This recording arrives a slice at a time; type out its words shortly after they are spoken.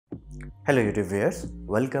Hello YouTube viewers,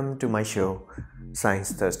 welcome to my show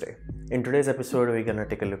Science Thursday. In today's episode we're gonna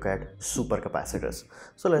take a look at supercapacitors.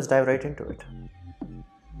 So let's dive right into it.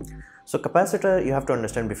 So capacitor, you have to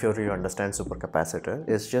understand before you understand supercapacitor,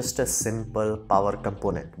 is just a simple power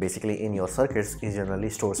component. Basically in your circuits it generally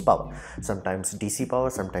stores power. Sometimes DC power,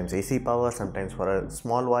 sometimes AC power, sometimes for a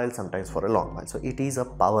small while, sometimes for a long while. So it is a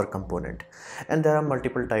power component, and there are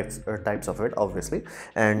multiple types of it obviously,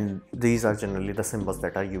 and these are generally the symbols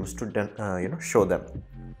that are used to show them.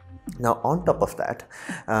 Now on top of that,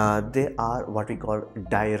 they are what we call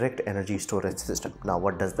direct energy storage system. Now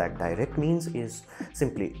what does that direct means is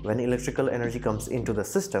simply when electrical energy comes into the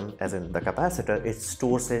system, as in the capacitor, it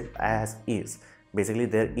stores it as is. Basically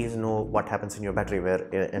there is no what happens in your battery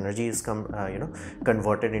where energy is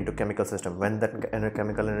converted into chemical system. When that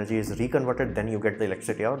chemical energy is reconverted, then you get the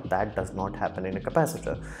electricity out. That does not happen in a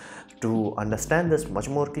capacitor. To understand this much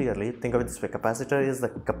more clearly, think of it this way: capacitor is the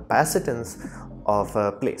capacitance of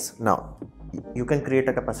a place. Now you can create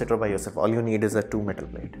a capacitor by yourself. All you need is a two metal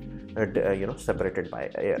plate separated by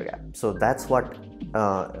air gap. So that's what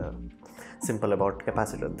simple about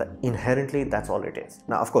capacitor. Inherently that's all it is.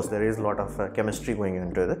 Now of course there is a lot of chemistry going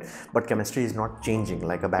into it, but chemistry is not changing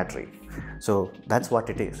like a battery. So that's what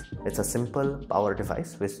it is. It's a simple power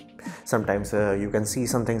device, which sometimes you can see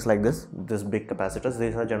some things like this big capacitors.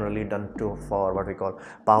 These are generally done for what we call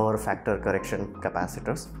power factor correction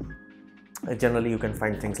capacitors. Generally you can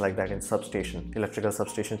find things like that in electrical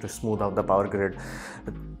substation, to smooth out the power grid.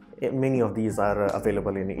 Many of these are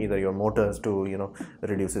available in either your motors to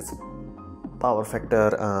reduce its power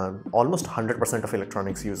factor. Almost 100% of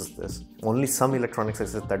electronics uses this. Only some electronics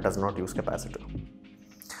exist that does not use capacitor.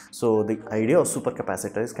 So the idea of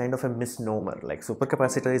supercapacitor is kind of a misnomer. Like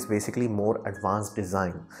supercapacitor is basically more advanced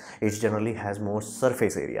design. It generally has more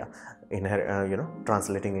surface area,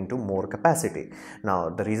 translating into more capacity. Now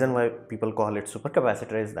the reason why people call it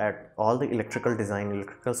supercapacitor is that all the electrical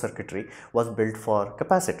circuitry was built for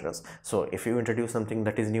capacitors. So if you introduce something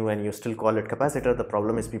that is new and you still call it capacitor, the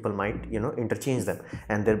problem is people might interchange them,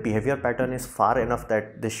 and their behavior pattern is far enough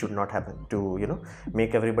that this should not happen. To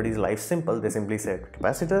make everybody's life simple, they simply say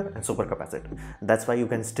capacitor and supercapacitor. That's why you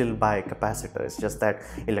can still buy capacitor. It's just that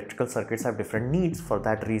electrical circuits have different needs. For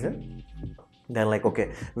that reason they're like,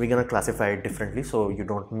 okay, we're gonna classify it differently so you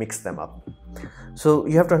don't mix them up. So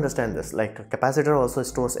you have to understand this. Like capacitor also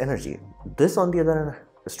stores energy. This on the other hand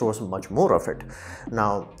stores much more of it.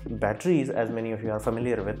 Now batteries, as many of you are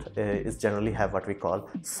familiar with, is generally have what we call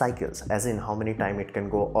cycles, as in how many time it can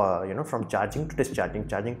go from charging to discharging,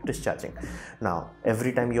 charging to discharging. Now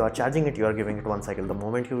every time you are charging it, you are giving it one cycle. The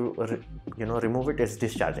moment you remove it, it's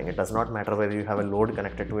discharging. It does not matter whether you have a load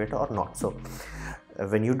connected to it or not. So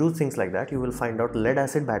when you do things like that, you will find out lead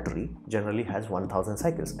acid battery generally has 1000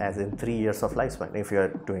 cycles, as in 3 years of lifespan. If you are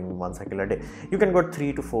doing one cycle a day, you can go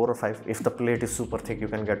 3 to 4 or 5. If the plate is super thick, you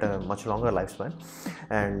can get a much longer lifespan.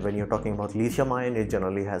 And when you're talking about lithium ion, it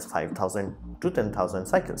generally has 5000 to 10,000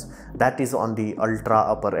 cycles. That is on the ultra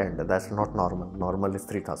upper end. That's not normal. Normal is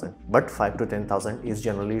 3000, but 5 to 10,000 is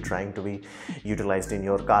generally trying to be utilized in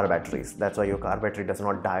your car batteries. That's why your car battery does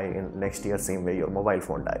not die in next year same way your mobile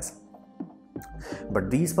phone dies.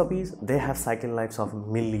 But these puppies, they have cycle lives of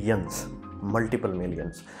millions, multiple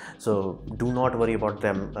millions. So do not worry about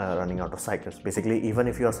them running out of cycles. Basically, even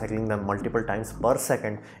if you are cycling them multiple times per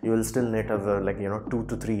second, you will still need 2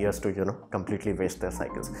 to 3 years to completely waste their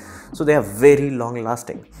cycles. So they are very long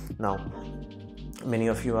lasting. Now many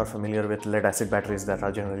of you are familiar with lead acid batteries that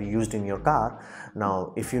are generally used in your car.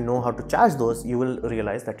 Now if you know how to charge those, you will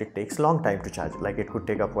realize that it takes long time to charge. Like it could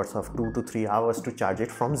take upwards of 2 to 3 hours to charge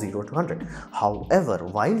it from 0 to 100. However,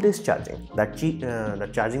 while discharging, the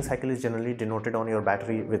charging cycle is generally denoted on your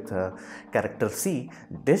battery with character C.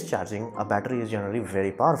 Discharging a battery is generally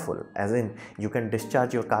very powerful, as in you can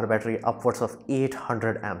discharge your car battery upwards of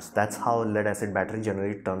 800 amps. That's how lead acid battery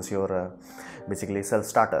generally turns your basically self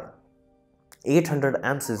starter. 800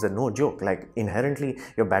 amps is a no joke. Like inherently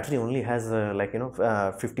your battery only has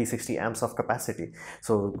 50-60 amps of capacity.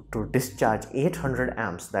 So to discharge 800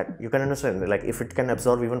 amps, that you can understand, like if it can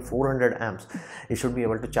absorb even 400 amps, it should be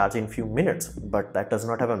able to charge in few minutes. But that does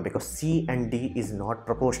not happen because C and D is not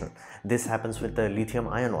proportional. This happens with the lithium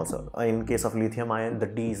ion also. In case of lithium ion, the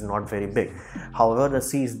D is not very big. However, the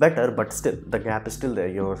C is better, but still the gap is still there.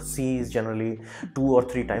 Your C is generally 2 or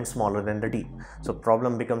 3 times smaller than the D. So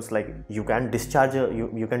problem becomes like you can discharge,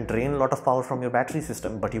 you can drain a lot of power from your battery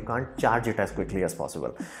system, but you can't charge it as quickly as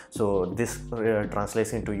possible. So this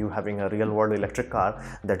translates into you having a real world electric car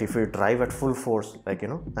that if you drive at full force, like, you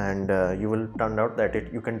know, and you will turn out that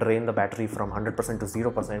you can drain the battery from 100% to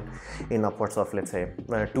 0% in upwards of, let's say,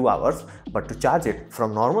 2 hours. But to charge it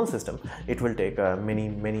from normal system, it will take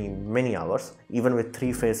many hours. Even with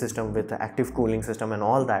 3-phase system with active cooling system and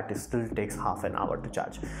all that, it still takes half an hour to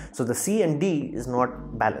charge. So the C and D is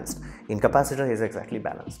not balanced. In capacitor is exactly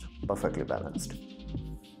balanced, perfectly balanced.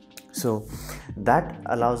 So that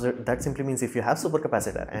allows it, that simply means if you have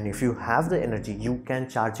supercapacitor and if you have the energy, you can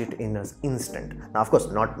charge it in an instant. Now, of course,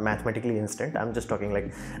 not mathematically instant. I'm just talking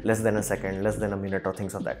like less than a second, less than a minute, or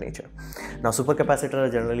things of that nature. Now, supercapacitor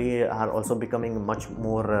generally are also becoming much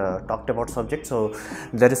more talked about subject. So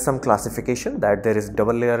there is some classification that there is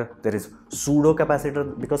double layer, there is pseudo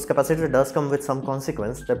capacitor, because capacitor does come with some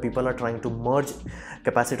consequence that people are trying to merge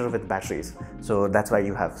capacitor with batteries. So that's why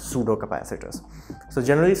you have pseudo capacitors. So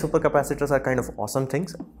generally supercapacitors are kind of awesome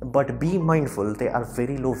things, but be mindful they are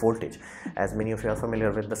very low voltage. As many of you are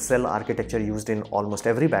familiar with the cell architecture used in almost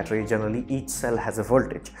every battery, generally each cell has a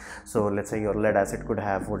voltage. So let's say your lead acid could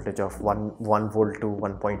have voltage of 1 volt to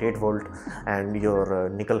 1.8 volt, and your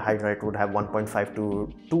nickel hydride would have 1.5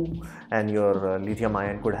 to 2, and your lithium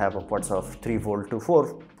ion could have upwards of 3 volt to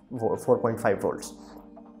 4.5 volts.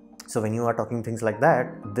 So when you are talking things like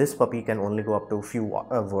that, this puppy can only go up to a few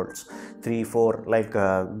volts, 3, 4, like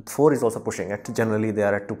 4 is also pushing it. Generally they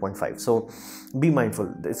are at 2.5. So be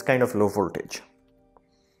mindful, it's kind of low voltage.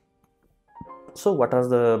 So what are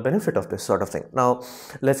the benefit of this sort of thing? Now,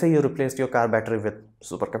 let's say you replaced your car battery with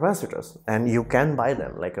supercapacitors, and you can buy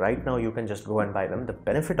them. Like right now, you can just go and buy them. The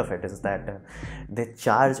benefit of it is that they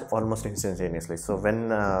charge almost instantaneously. So when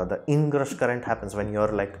the inrush current happens, when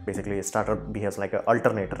you're like basically a starter behaves like an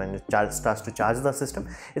alternator and it starts to charge the system,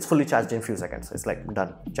 it's fully charged in few seconds. It's like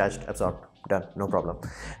done, charged, absorbed, done, no problem.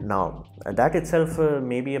 Now that itself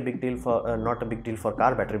may be a big deal for not a big deal for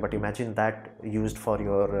car battery, but imagine that used for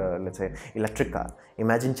your let's say electric car.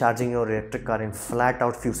 Imagine charging your electric car in flat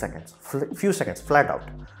out few seconds, flat out.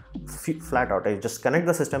 You just connect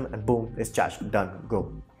the system and boom, it's charged, done,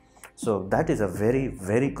 go. So that is a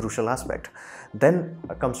very crucial aspect. Then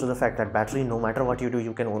comes to the fact that battery, no matter what you do,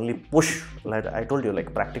 you can only push, like I told you,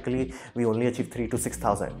 like practically we only achieve 3 to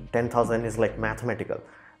 6,000. 10,000 is like mathematical.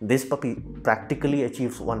 This puppy practically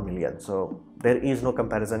achieves 1 million. So there is no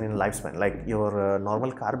comparison in lifespan. Like your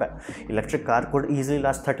normal car, electric car could easily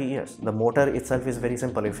last 30 years. The motor itself is very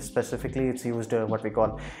simple. If specifically it's used what we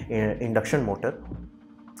call induction motor,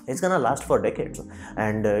 it's gonna last for decades,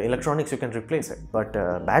 and electronics you can replace it, but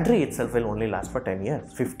battery itself will only last for 10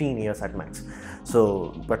 years, 15 years at max.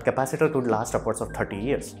 So but capacitor could last upwards of 30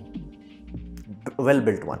 years. Well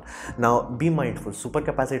built one. Now be mindful,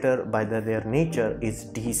 supercapacitor by their nature is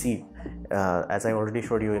DC. As I already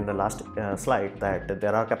showed you in the last slide, that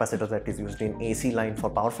there are capacitors that is used in AC line for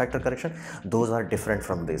power factor correction. Those are different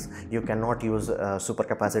from this. You cannot use a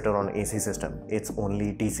supercapacitor on AC system. It's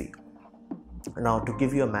only DC. Now to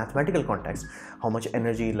give you a mathematical context, how much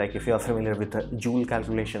energy, like if you are familiar with the joule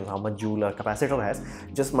calculations, how much joule a capacitor has,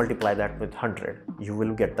 just multiply that with 100, you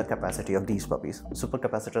will get the capacity of these puppies.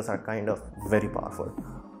 Supercapacitors are kind of very powerful.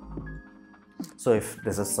 So if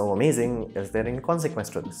this is so amazing, is there any consequence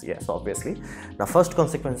to this? Yes, obviously. Now first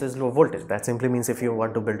consequence is low voltage. That simply means if you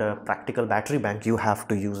want to build a practical battery bank, you have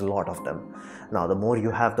to use a lot of them. Now the more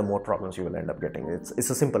you have, the more problems you will end up getting. It's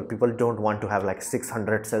so simple. People don't want to have like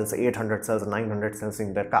 600 cells, 800 cells, 900 cells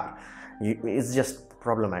in their car. It's just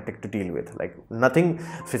problematic to deal with. Like nothing,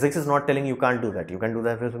 physics is not telling you can't do that. You can do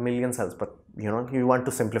that with a million cells, but you know, you want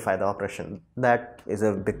to simplify the operation. That is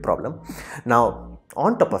a big problem. Now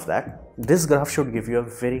on top of that, this graph should give you a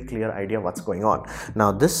very clear idea what's going on.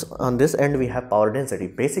 Now on this end we have power density,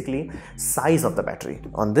 basically size of the battery.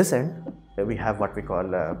 On this end we have what we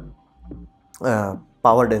call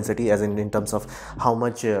power density, as in terms of how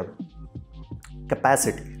much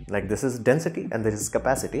capacity. Like this is density and this is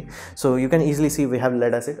capacity. So you can easily see we have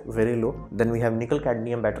lead acid, very low. Then we have nickel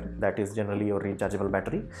cadmium battery, that is generally your rechargeable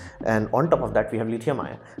battery. And on top of that we have lithium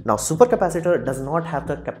ion. Now supercapacitor does not have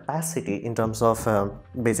the capacity in terms of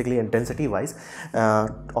basically in density wise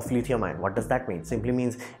of lithium ion. What does that mean? Simply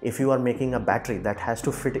means if you are making a battery that has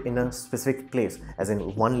to fit in a specific place, as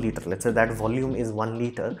in 1 liter, let's say that volume is 1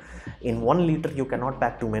 liter. In 1 liter you cannot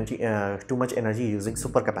pack too much energy using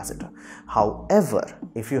supercapacitor. However,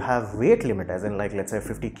 if you have weight limit, as in like let's say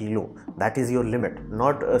 50 kilo, that is your limit.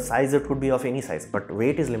 Not a size, it could be of any size, but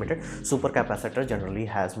weight is limited. Supercapacitor generally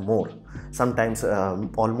has more, sometimes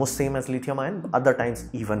almost same as lithium ion, other times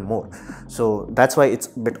even more. So that's why it's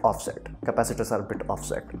a bit offset. Capacitors are a bit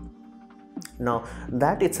offset. Now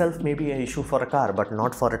that itself may be an issue for a car, but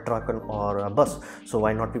not for a truck or a bus. So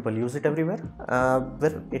why not people use it everywhere?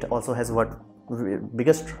 Well, it also has what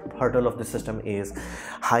biggest hurdle of the system is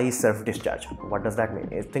high self-discharge. What does that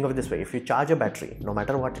mean? Think of it this way: if you charge a battery, no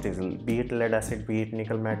matter what it is, be it lead acid, be it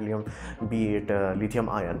nickel cadmium, be it lithium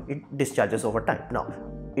ion, it discharges over time. Now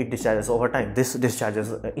it discharges over time. This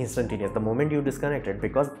discharges instantaneous the moment you disconnect it,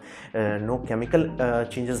 because no chemical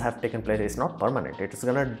changes have taken place. It's not permanent, it's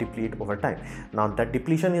gonna deplete over time. Now that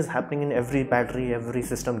depletion is happening in every battery, every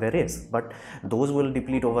system there is, but those will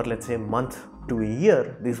deplete over, let's say, a month to a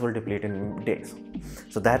year. These will deplete in days.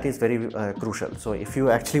 So that is very crucial. So if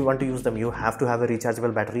you actually want to use them, you have to have a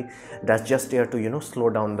rechargeable battery that's just there to, you know, slow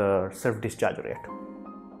down the self discharge rate.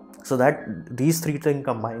 So that these three things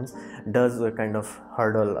combines does a kind of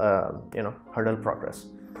hurdle progress.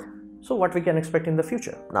 So what we can expect in the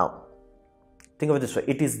future? Now think of it this way: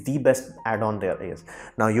 it is the best add-on there is.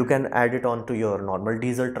 Now you can add it on to your normal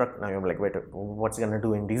diesel truck. Now you're like, wait, what's it gonna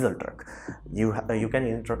do in diesel truck? You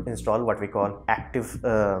can install what we call active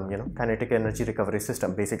kinetic energy recovery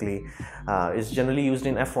system. Basically it's generally used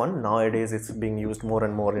in F1. Nowadays it's being used more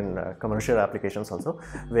and more in commercial applications also,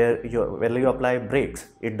 where you apply brakes,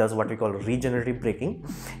 it does what we call regenerative braking,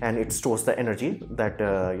 and it stores the energy that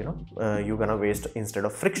you're gonna waste. Instead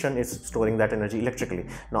of friction, it's storing that energy electrically.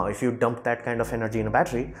 Now if you dump that kind of energy in a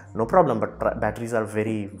battery, no problem, but batteries are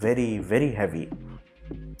very, very, very heavy.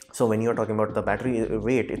 So when you're talking about the battery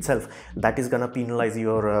weight itself, that is gonna penalize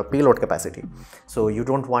your payload capacity. So you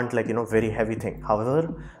don't want, like, very heavy thing.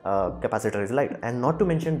 However, capacitor is light, and not to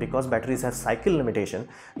mention, because batteries have cycle limitation,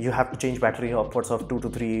 you have to change battery upwards of 2 to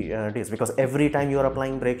 3 days, because every time you are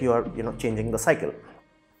applying brake, you are changing the cycle.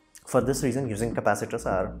 For this reason, using capacitors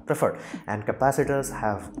are preferred, and capacitors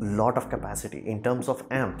have a lot of capacity in terms of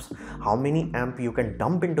amps. How many amp you can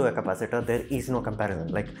dump into a capacitor, there is no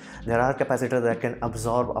comparison. Like, there are capacitors that can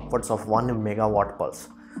absorb upwards of 1 megawatt pulse.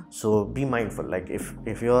 So be mindful, like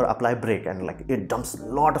if you apply brake and like it dumps a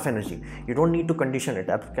lot of energy, you don't need to condition it.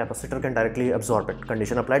 A capacitor can directly absorb it.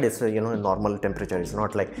 Condition applied is a normal temperature. It's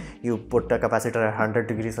not like you put a capacitor at 100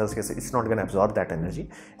 degrees Celsius, it's not going to absorb that energy.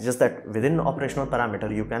 It's just that within operational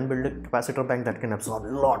parameter, you can build a capacitor bank that can absorb a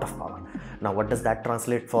lot of power. Now what does that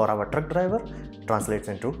translate for our truck driver? Translates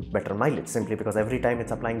into better mileage, simply because every time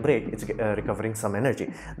it's applying brake, it's recovering some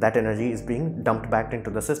energy. That energy is being dumped back into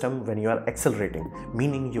the system when you are accelerating,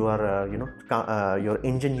 meaning you are your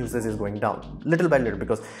engine usage is going down little by little,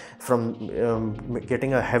 because from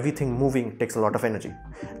getting a heavy thing moving takes a lot of energy.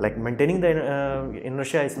 Like maintaining the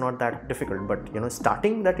inertia is not that difficult, but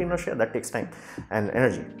starting that inertia, that takes time and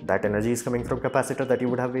energy. That energy is coming from capacitor that you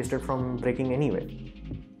would have wasted from braking anyway.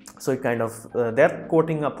 So it kind of they're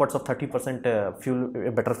quoting upwards of 30%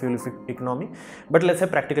 better fuel economy, but let's say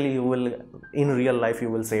practically you will, in real life,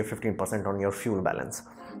 you will save 15% on your fuel balance.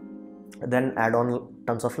 Then add on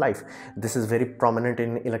terms of life. This is very prominent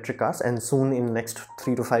in electric cars, and soon in next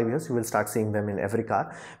 3 to 5 years you will start seeing them in every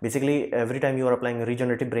car. Basically, every time you are applying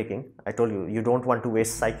regenerative braking, I told you, you don't want to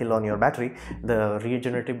waste cycle on your battery. The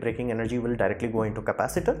regenerative braking energy will directly go into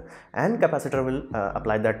capacitor, and capacitor will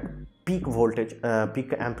apply that peak voltage,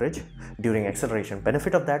 peak amperage during acceleration.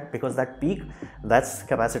 Benefit of that, because that peak, that's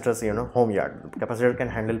capacitor's home yard. Capacitor can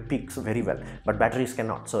handle peaks very well, but batteries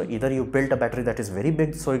cannot. So either you build a battery that is very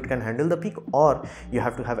big so it can handle the peak, or you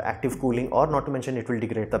have to have active cooling, or not to mention it will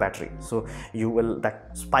degrade the battery. So you will,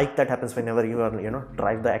 that spike that happens whenever you are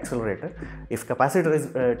drive the accelerator, if capacitor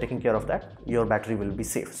is taking care of that, your battery will be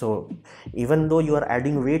safe. So even though you are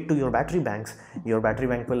adding weight to your battery banks, your battery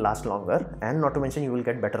bank will last longer, and not to mention you will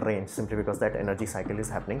get better range, simply because that energy cycle is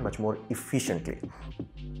happening much more efficiently.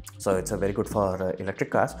 So it's a very good for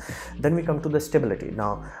electric cars. Then we come to the stability.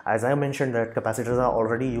 Now, as I mentioned, that capacitors are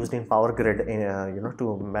already used in power grid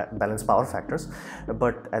to balance power factors,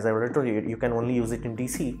 but as I already told you, you can only use it in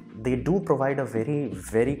DC. They do provide a very,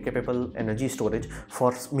 very capable energy storage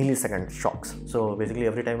for millisecond shocks. So basically,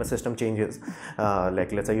 every time a system changes,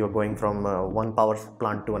 like let's say you're going from one power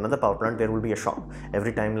plant to another power plant, there will be a shock.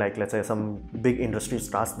 Every time, like let's say some big industry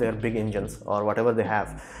starts their big engines or whatever they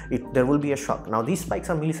have, there will be a shock. Now these spikes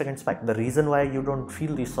are millisecond spike. The reason why you don't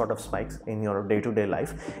feel these sort of spikes in your day-to-day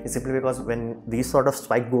life is simply because when these sort of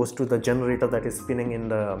spike goes to the generator that is spinning in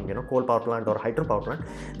the coal power plant or hydropower plant,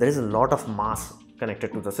 there is a lot of mass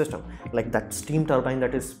connected to the system. Like that steam turbine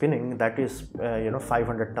that is spinning, that is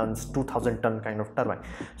 500 tons, 2000 ton kind of turbine.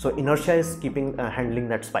 So inertia is keeping handling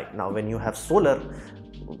that spike. Now when you have solar,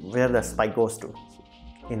 where the spike goes to,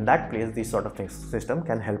 in that place, these sort of things system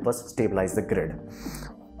can help us stabilize the grid.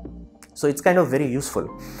 So it's kind of very useful.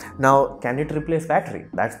 Now, can it replace battery?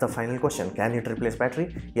 That's the final question. Can it replace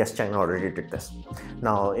battery? Yes, China already did this.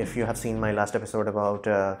 Now, if you have seen my last episode about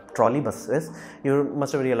trolley buses, you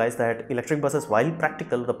must have realized that electric buses, while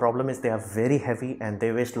practical, the problem is they are very heavy and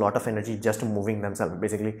they waste a lot of energy just moving themselves.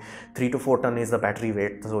 Basically 3 to 4 ton is the battery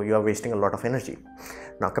weight, so you are wasting a lot of energy.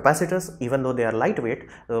 Now, capacitors, even though they are lightweight,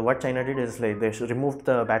 what China did is like they removed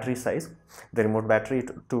the battery size. They removed battery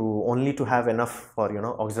to only to have enough for, you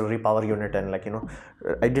know, auxiliary power unit, and like, you know,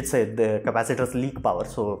 I did say the capacitors leak power,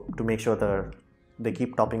 so to make sure they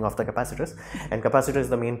keep topping off the capacitors, and capacitor is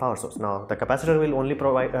the main power source. Now, the capacitor will only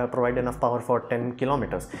provide enough power for 10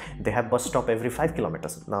 kilometers. They have bus stop every 5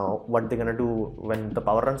 kilometers. Now, what they're gonna do when the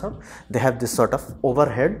power runs out? They have this sort of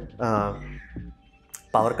overhead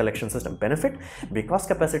power collection system. Benefit, because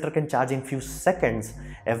capacitor can charge in few seconds.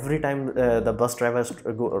 Every time the bus driver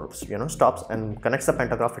stops and connects the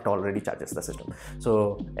pantograph, it already charges the system.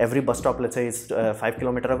 So every bus stop, let's say, is 5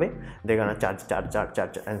 kilometers away, they're gonna charge,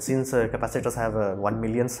 and since capacitors have a 1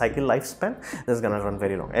 million cycle lifespan, this is gonna run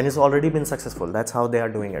very long, and it's already been successful. That's how they are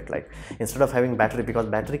doing it. Like, instead of having battery, because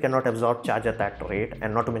battery cannot absorb charge at that rate,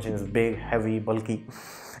 and not to mention it's big, heavy, bulky,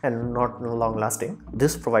 and not long lasting,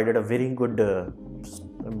 this provided a very good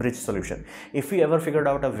bridge solution. If we ever figured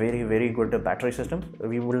out a very good battery system,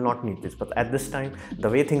 we will not need this. But at this time, the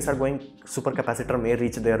way things are going, supercapacitor may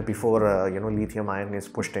reach there before lithium ion is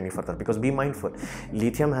pushed any further. Because be mindful,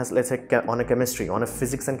 lithium has, let's say, on a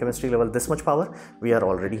physics and chemistry level, this much power. We are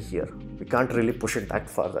already here. We can't really push it that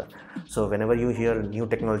further. So whenever you hear new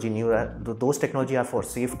technology, those technology are for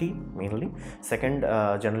safety mainly. Second,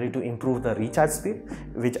 generally to improve the recharge speed,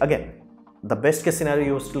 which again, the best case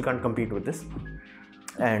scenario, you still can't compete with this.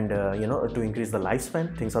 And to increase the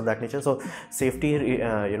lifespan, things of that nature. So safety,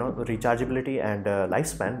 rechargeability, and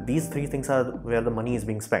lifespan, these three things are where the money is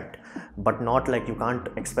being spent. But not like, you can't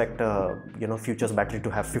expect future's battery to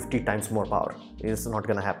have 50 times more power. It's not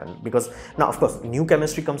gonna happen, because now, of course, new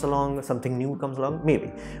chemistry comes along, something new comes along,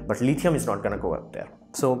 maybe, but lithium is not gonna go up there.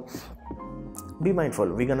 So be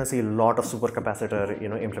mindful, we're gonna see a lot of supercapacitor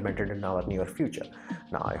implemented in our near future.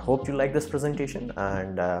 Now, I hope you like this presentation,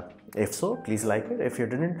 and if so, please like it. If you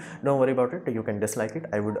didn't, don't worry about it, you can dislike it.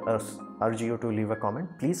 I would urge you to leave a comment.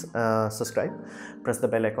 Please subscribe, press the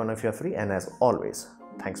bell icon if you're free, and as always,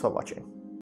 thanks for watching.